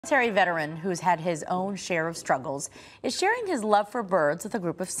Military veteran who's had his own share of struggles is sharing his love for birds with a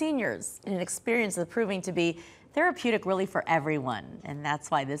group of seniors in an experience that's proving to be therapeutic really for everyone. And that's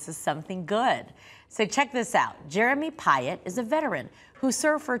why this is something good. So check this out. Jeremy Pyatt is a veteran who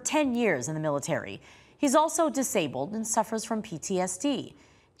served for 10 years in the military. He's also disabled and suffers from PTSD.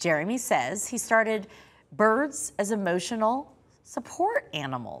 Jeremy says he started birds as emotional support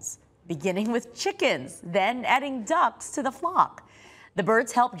animals, beginning with chickens, then adding ducks to the flock. The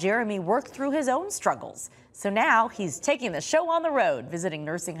birds helped Jeremy work through his own struggles. So now he's taking the show on the road, visiting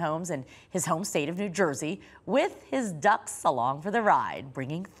nursing homes in his home state of New Jersey with his ducks along for the ride,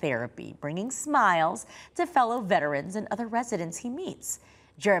 bringing therapy, bringing smiles to fellow veterans and other residents he meets.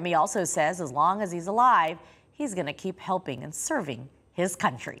 Jeremy also says as long as he's alive, he's going to keep helping and serving his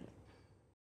country.